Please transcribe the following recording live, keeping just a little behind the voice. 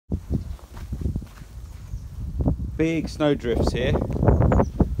big snow drifts here.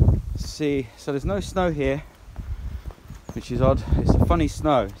 See, so there's no snow here, which is odd. It's a funny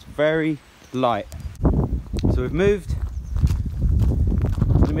snow, it's very light. So we've moved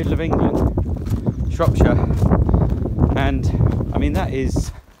to the middle of England, Shropshire, and I mean that's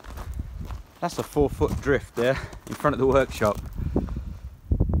a 4-foot drift there in front of the workshop.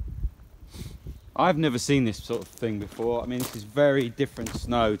 I've never seen this sort of thing before. I mean, this is very different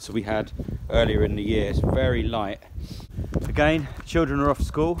snow to we had earlier in the year. It's very light. Again, children are off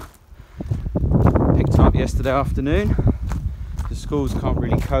school. Picked them up yesterday afternoon. The schools can't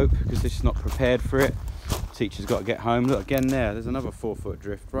really cope because this is not prepared for it. Teachers got to get home. Look, again there's another 4-foot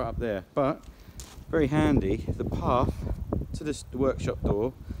drift right up there. But very handy, the path to the workshop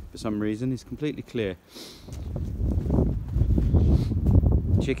door for some reason is completely clear.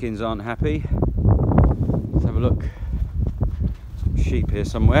 Chickens aren't happy. Let's have a look. Some sheep here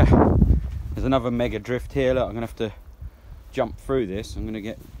somewhere. There's another mega drift here. Look, I'm gonna have to jump through this. I'm gonna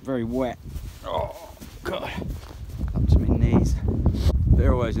get very wet. Oh god, up to my knees.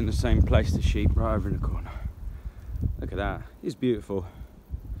 They're always in the same place, the sheep, right over in the corner. Look at that, it's beautiful.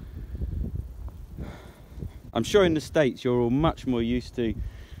 I'm sure in the States you're all much more used to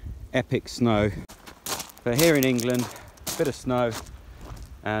epic snow, but here in England, a bit of snow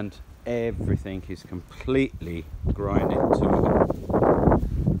and everything is completely grinding to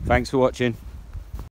it. Thanks for watching.